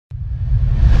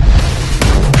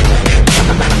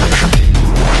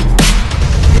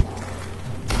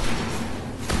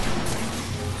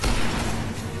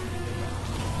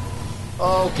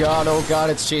Oh god,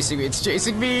 it's chasing me, it's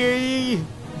chasing me!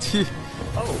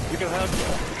 Oh, you can have...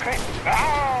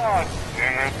 Ah!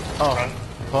 Damn it.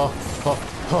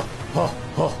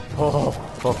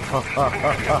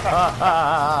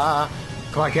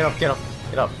 Come on, get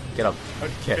up.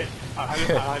 Okay.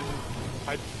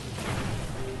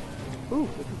 Ooh,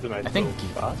 this is a nice I think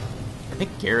spot. I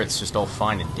think Garrett's just all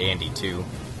fine and dandy too.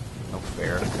 No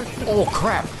fair. Oh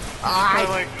crap! He's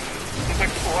like,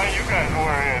 what are you guys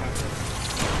wearing?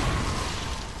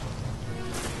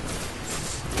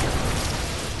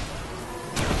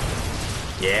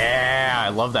 Yeah, I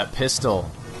love that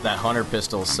pistol. That hunter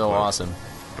pistol is so awesome.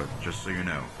 But just so you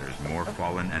know, there's more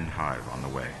Fallen and Hive on the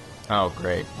way. Oh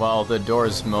great. Well, the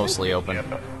door's mostly open.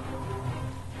 I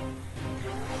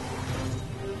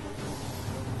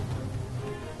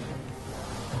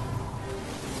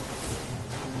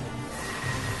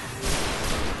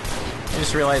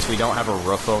just realized we don't have a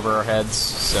roof over our heads,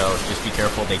 so just be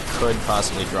careful. They could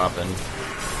possibly drop in.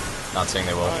 Not saying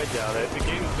they will. I doubt it. The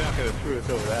game's not going to screw us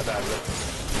over that badly.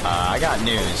 I got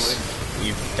news.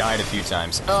 We've died a few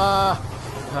times. Come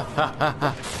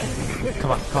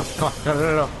on.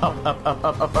 No. Up.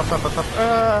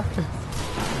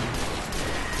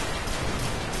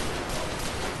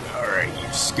 Alright, you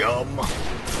scum.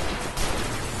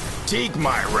 Take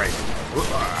my rifle.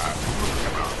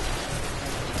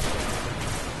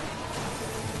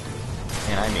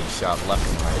 And I made shot left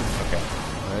and right. Okay,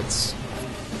 let's...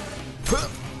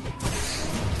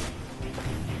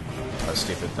 That was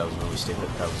stupid. That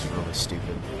was really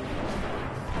stupid.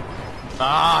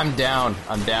 Ah, I'm down.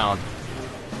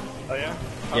 Oh yeah?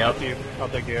 Yep. I'll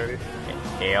take Garrett.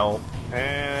 Hail.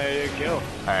 And you kill.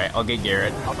 Alright, I'll get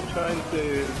Garrett. I'm trying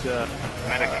to...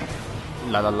 Medic.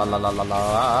 La.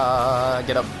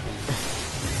 Get up.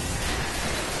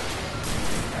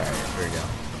 Alright, here we go.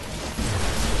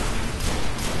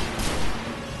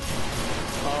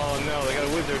 Oh no, they got a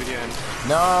wizard again.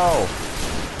 No!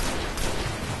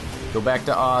 Go back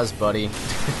to Oz, buddy.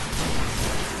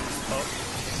 Oh,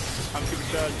 I'm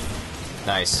supercharged.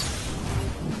 Nice.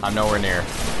 I'm nowhere near.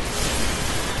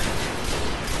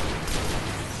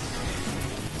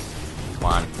 Come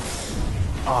on.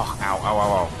 Oh,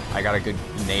 ow. I got a good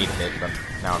nade hit, but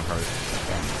now I'm hurt.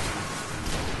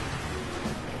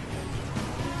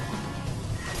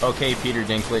 Okay, Peter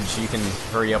Dinklage, you can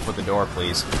hurry up with the door,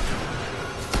 please.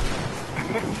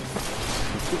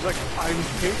 He's like, I'm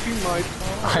taking my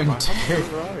time.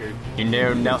 Right. You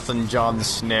know nothing, Jon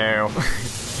Snow.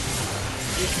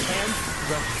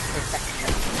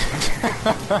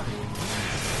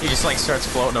 He just like starts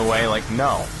floating away like,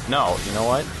 no, you know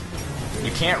what?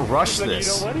 You can't rush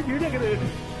this. You know what? You're not gonna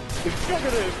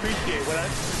appreciate what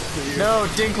I'm doing. No,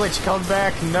 Dinklage, come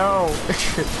back, no.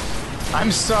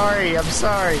 I'm sorry.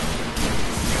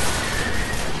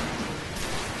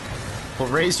 We'll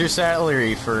raise your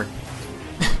salary for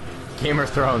Game of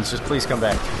Thrones. Just please come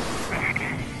back.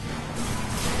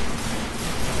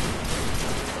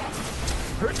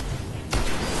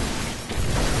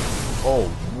 Oh,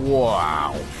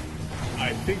 wow.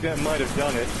 I think that might have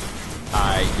done it.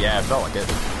 Yeah, it felt like it.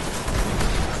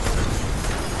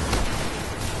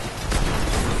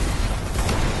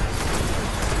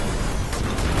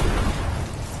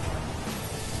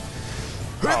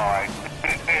 Alright.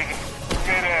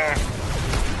 Get there.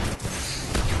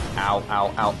 Ow.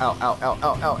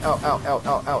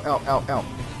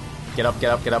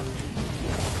 Get up.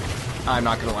 I'm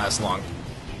not gonna last long.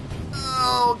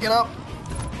 Oh, get up.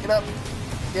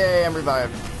 Yay, I'm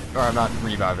revived. Or I'm not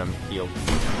revived, I'm healed.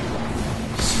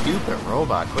 Stupid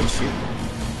robot, quit shooting.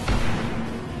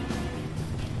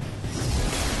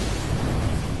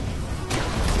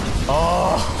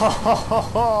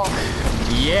 Oh,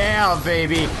 yeah,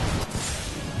 baby.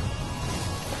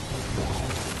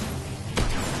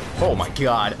 Oh my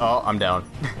god. Oh, I'm down.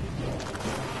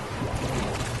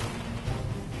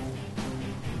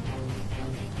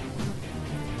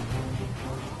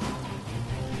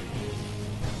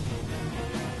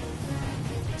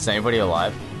 Is anybody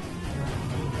alive?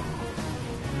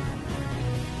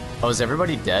 Oh, is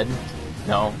everybody dead?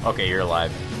 No? Okay, you're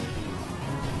alive.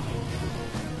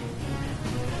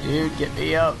 Dude, get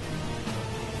me up.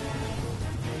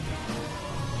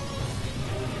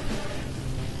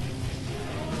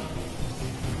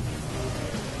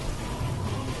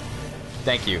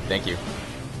 Thank you.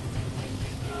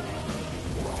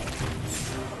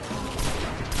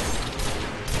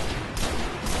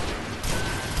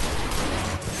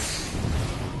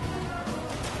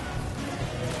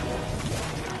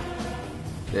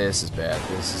 This is bad.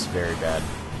 This is very bad.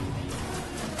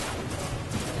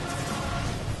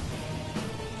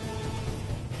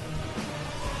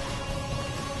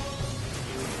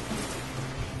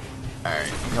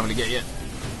 coming to get you.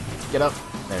 Get up.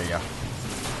 There you go.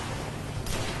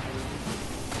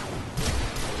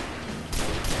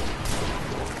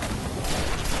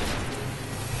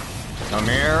 Come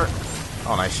here.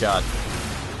 Oh, nice shot.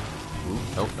 Ooh,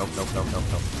 nope, nope, nope, nope, nope,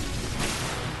 nope.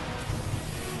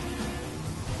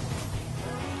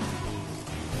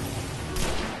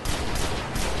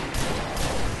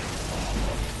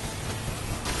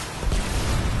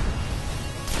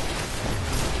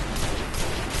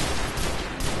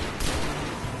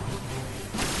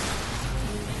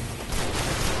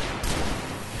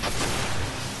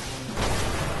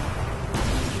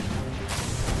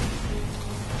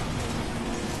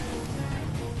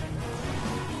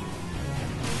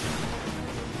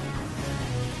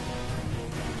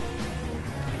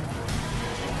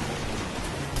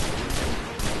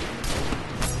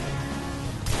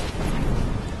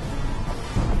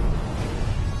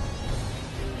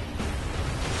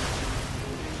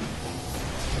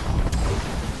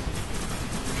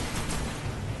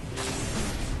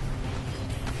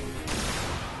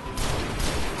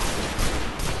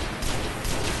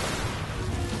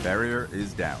 Barrier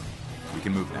is down. We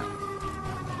can move now.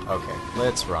 Okay,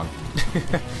 let's run.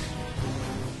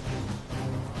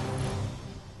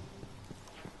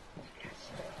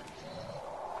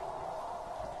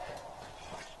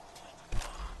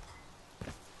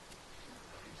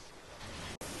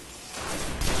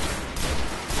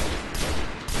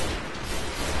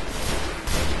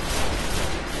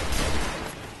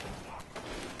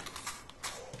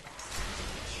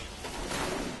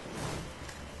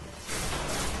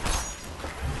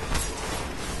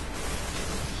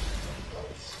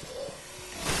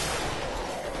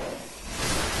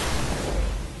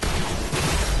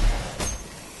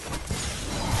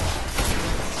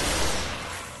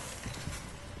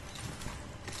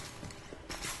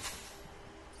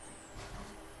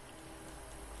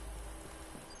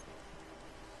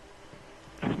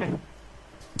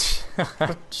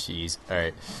 Jeez.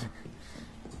 Alright.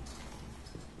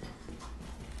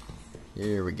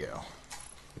 Here we go.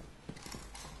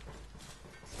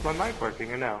 Is my mic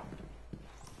working or no?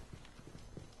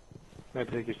 I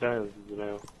take your silence as a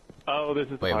no. Oh, this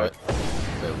is Wait, hard. what?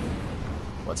 Wait,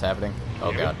 what's happening?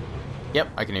 Oh god. Yep,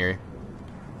 I can hear you.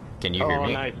 Can you hear Oh,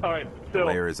 me? nice. Alright, so...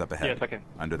 LAIR is up ahead. Yes, I can.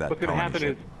 Under that What's gonna colony happen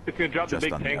ship, is, it's gonna drop the just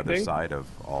big on the tank other thing. side of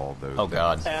all those. Oh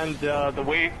god. And, The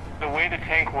way the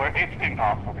tank works, it's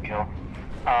impossible to kill.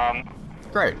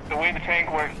 Great. The way the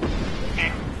tank works,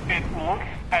 it looks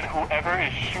at whoever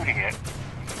is shooting it.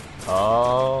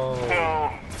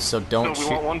 Oh. So don't So we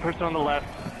shoot. want one person on the left.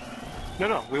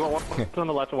 No, we want one person on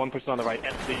the left and one person on the right.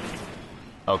 SD.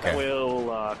 Okay. Will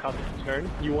cause it to turn.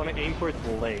 You want to aim for its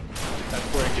leg. That's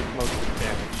where it gets most of its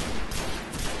damage.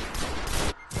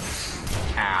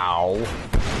 Ow.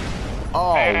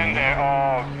 Oh. And there,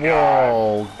 oh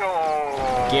Whoa. god.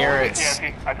 Oh. Garrett. Yeah,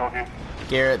 see, I told you.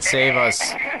 Garrett, save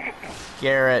us.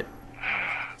 Garrett.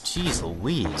 Jeez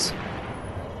Louise.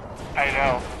 I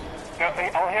know. No,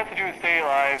 all I have to do is stay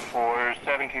alive for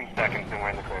 17 seconds and we're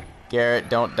in the clear. Garrett,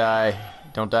 don't die.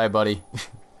 Don't die, buddy.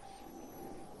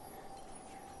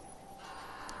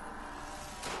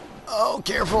 Oh,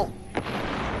 careful.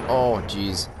 Oh,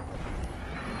 jeez.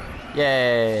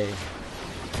 Yay.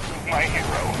 My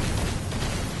hero.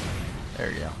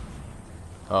 There you go.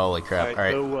 Holy crap.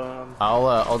 Alright. So,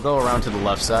 I'll go around to the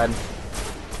left side.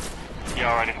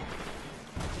 Yeah, already.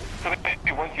 So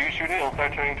once you shoot it, it'll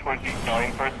start turning towards you. So I'll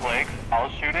aim first legs. I'll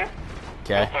shoot it.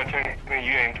 Okay. It'll start turning.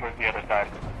 You aim towards the other side.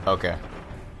 Okay.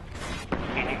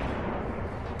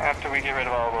 After we get rid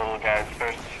of all the little guys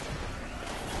first.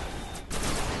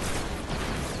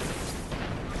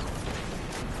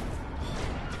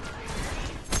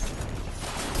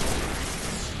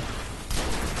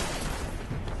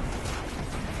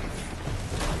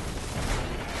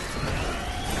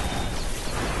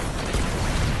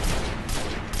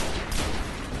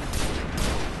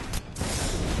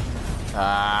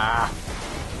 Ah.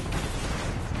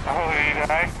 Oh, did you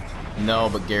die? No,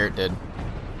 but Garrett did.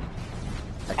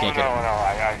 I can't no, get him.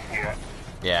 I see it.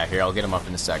 Yeah, here, I'll get him up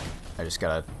in a sec. I just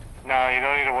gotta... No, you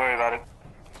don't need to worry about it.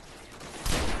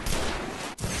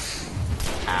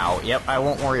 Ow. Yep, I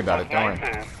won't worry about it. Don't worry.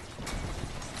 Nice is,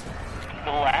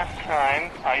 the last time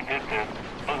I did this,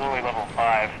 I was only level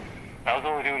 5. I was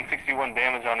only doing 61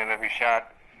 damage on him every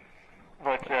shot.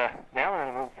 But now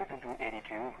I'm level 6 and doing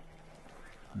 82.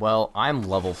 Well, I'm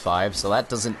level 5, so that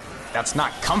doesn't... That's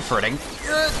not comforting.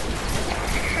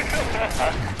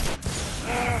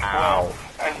 Ow.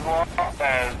 Well,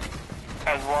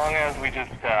 as long as we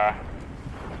just, I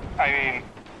mean,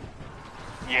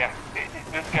 yeah,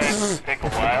 this guy's going to take a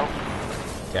while.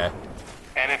 Okay.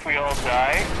 And if we all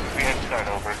die, we have to start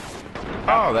over. Oh,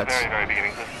 From the that's very, very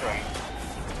beginning.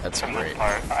 Just from great. this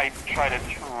part. I tried it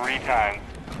 3 times.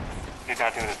 Did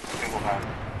not do it a single time.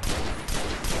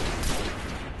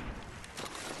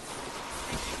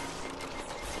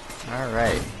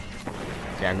 Alright.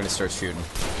 Okay, I'm gonna start shooting.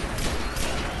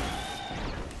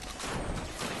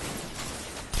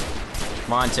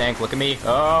 Come on, tank, look at me.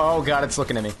 Oh god, it's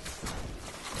looking at me.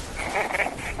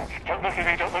 Don't look at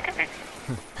me, don't look at me.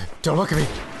 Don't look at me.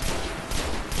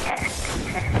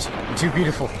 I'm too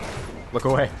beautiful. Look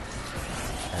away.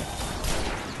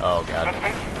 Oh god.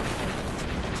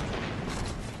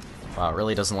 Wow, it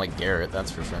really doesn't like Garrett,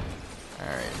 that's for sure.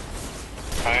 Alright.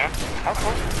 Oh yeah? How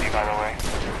close is he, by the way?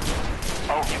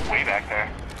 Oh, he's way back there.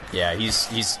 Yeah,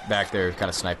 he's back there kind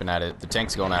of sniping at it. The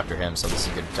tank's going after him, so this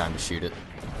is a good time to shoot it.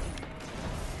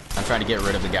 I'm trying to get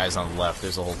rid of the guys on the left.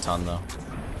 There's a whole ton, though.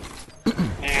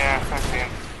 Yeah, I see him.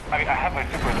 I mean, I have my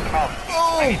super. The problem is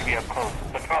I need to be up close.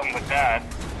 The problem with that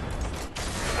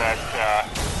is that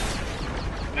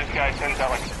this guy sends out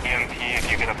like an EMP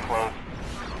if you get up close.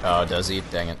 Oh, does he?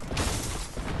 Dang it.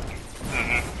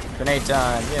 Mm-hmm. Grenade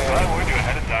time, Well, I yeah. warned you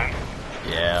ahead of time.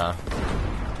 Yeah.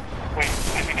 Wait,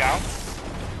 is he down?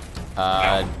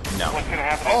 No. What's gonna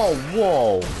happen? Oh,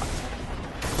 whoa!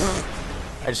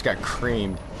 I just got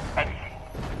creamed.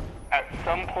 At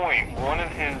some point, one of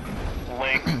his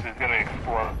legs is gonna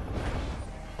explode.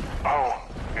 Oh,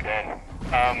 you're dead.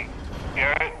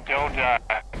 Garrett, don't die.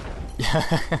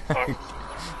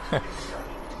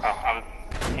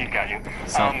 He's got you.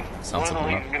 Sounds One of the simple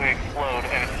legs is gonna explode,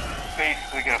 and it's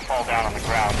basically gonna fall down on the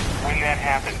ground. When that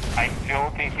happens, I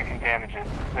don't think you can damage it.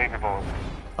 Save your bullets.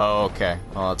 Oh, okay.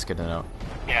 Well, that's good to know.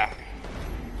 Yeah.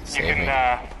 Save You can,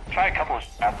 me. try a couple of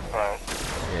shots, but...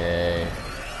 Yay.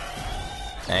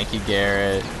 Thank you,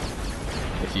 Garrett.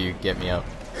 If you get me up.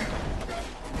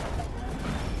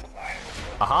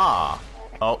 Aha!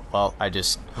 Oh, well, I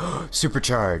just...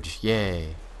 Supercharge!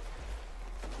 Yay.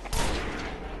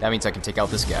 That means I can take out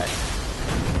this guy.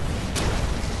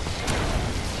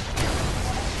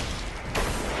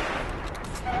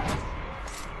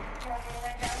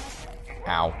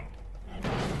 Ow.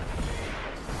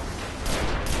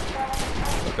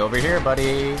 Look over here,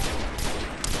 buddy.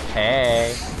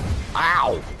 Hey.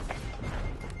 Ow!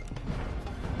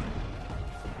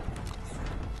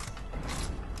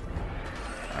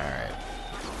 Alright.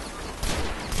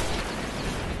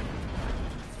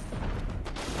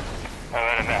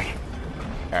 Alright, I'm back.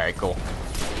 Alright, cool.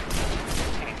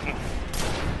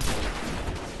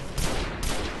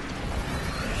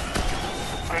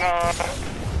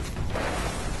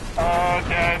 Oh,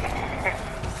 dead.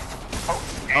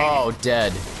 Oh,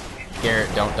 dead.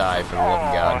 Garrett, don't die for the love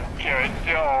of God. Garrett,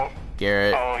 don't.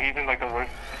 Garrett. Oh, he's in like the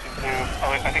worst position too.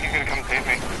 Oh, I think he's gonna come save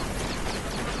me.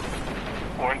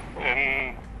 Or,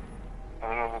 I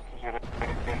don't know if this is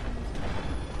gonna...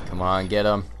 Come on, get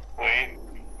him. Wait.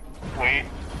 Wait.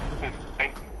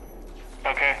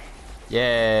 Okay.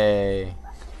 Yay.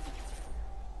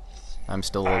 I'm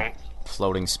still a Alright.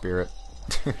 floating spirit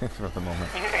for the moment.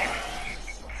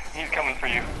 He's coming for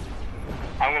you.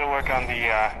 I'm gonna work on the,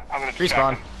 I'm gonna distract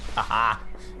Respawn. him. Aha.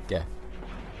 Okay.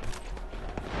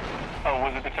 Oh,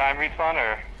 was it the time respawn,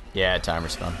 or? Yeah, time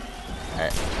respawn.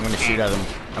 Alright, I'm gonna shoot at him.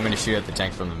 I'm gonna shoot at the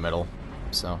tank from the middle.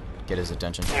 So, get his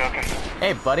attention. Yeah, okay.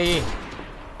 Hey, buddy!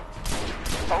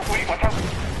 Oh, wait, watch out!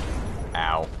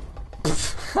 Ow.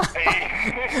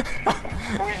 Hey!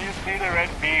 When you see the red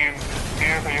beam,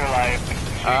 fear for your life.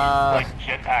 Like,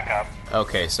 jetpack up.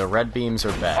 Okay, so red beams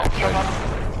are bad. Oh, jump but- up.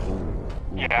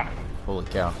 Yeah. Holy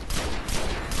cow.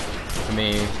 Look at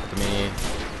me, look at me.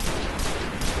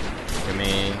 Look at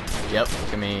me. Yep,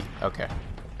 look at me. Okay.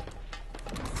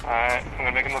 Alright, I'm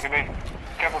gonna make him look at me.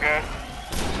 Careful, guys.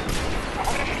 I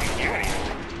wonder if you can hear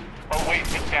anything. Oh, wait,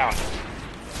 it's down.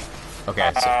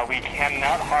 Okay, so, We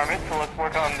cannot harm it, so let's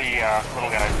work on the, little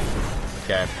guys.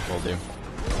 okay, we'll do.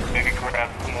 Maybe grab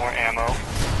some more ammo.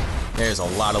 There's a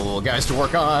lot of little guys to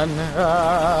work on.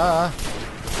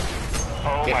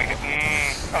 Oh Okay. my god.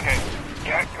 Okay.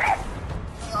 Yeah, grab.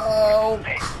 Oh,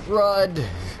 crud.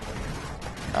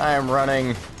 I am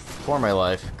running for my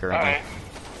life, currently. Alright.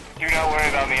 Do not worry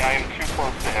about me, I am too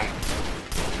close to him.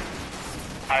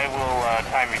 I will,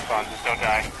 time respawn, just don't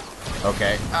die.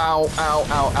 Okay. Ow, ow,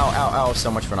 ow, ow, ow, ow. So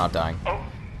much for not dying. Oh,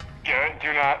 Garrett,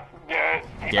 do not. Garrett.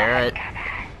 Garrett. Yeah.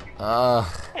 Oh,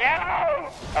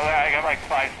 I got like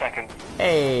 5 seconds.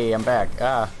 Hey, I'm back.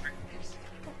 Alright,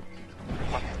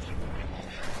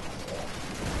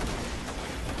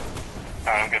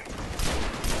 I'm good.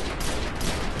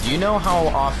 Do you know how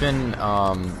often,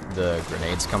 the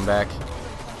grenades come back?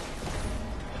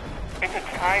 It's a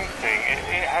time thing.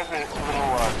 It has a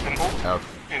little symbol Oh,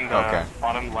 in the okay.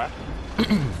 bottom left.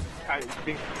 I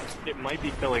think It might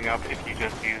be filling up if you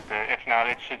just used it. If not,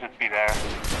 it should just be there.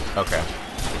 Okay.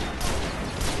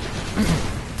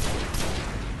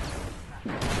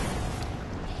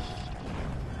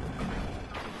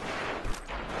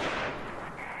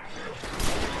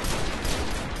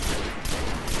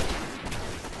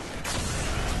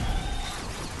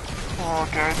 Oh,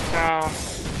 guard's down.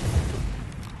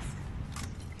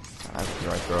 That's the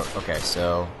right throat. Okay,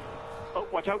 so oh,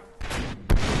 watch out.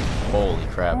 holy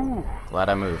crap! Glad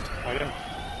I moved. I know.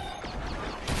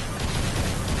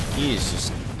 He is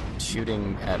just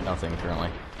shooting at nothing currently.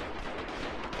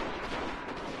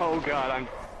 Oh god, I'm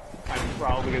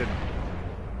probably gonna.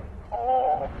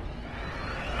 Oh,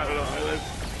 I don't know how I live.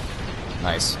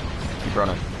 Nice. Keep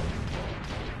running.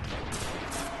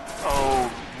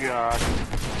 Oh, God.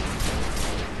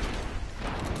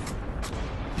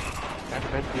 That's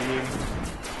a team.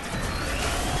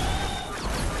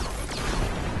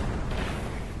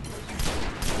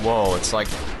 Whoa! It's like,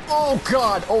 oh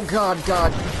god! Oh god!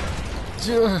 God!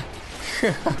 The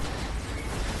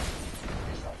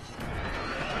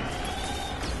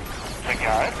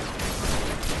guy?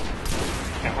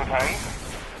 Ample time?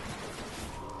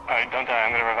 Alright, don't die.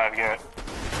 I'm gonna revive Garrett.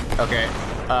 Okay.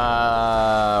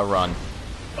 Run.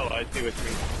 Oh, I see what you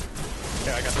mean.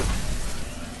 Yeah, I got this.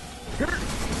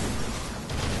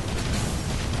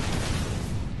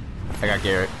 I got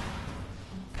Garrett.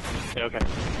 Yeah, okay.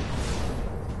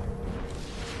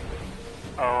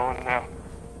 Oh, no.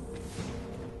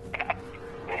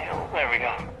 There we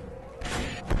go.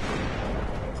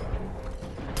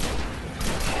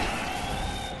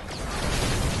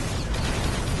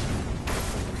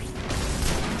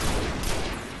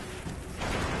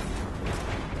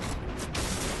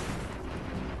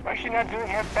 Why is she not doing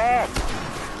half bad?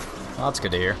 Well, that's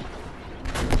good to hear.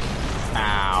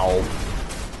 Ow.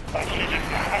 Oh, she just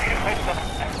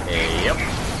Hey, yep.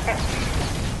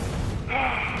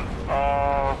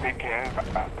 Oh, big can.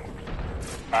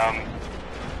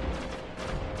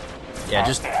 Yeah,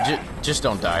 just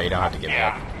don't die. You don't have to get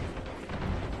Yeah.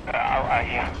 back.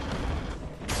 Yeah.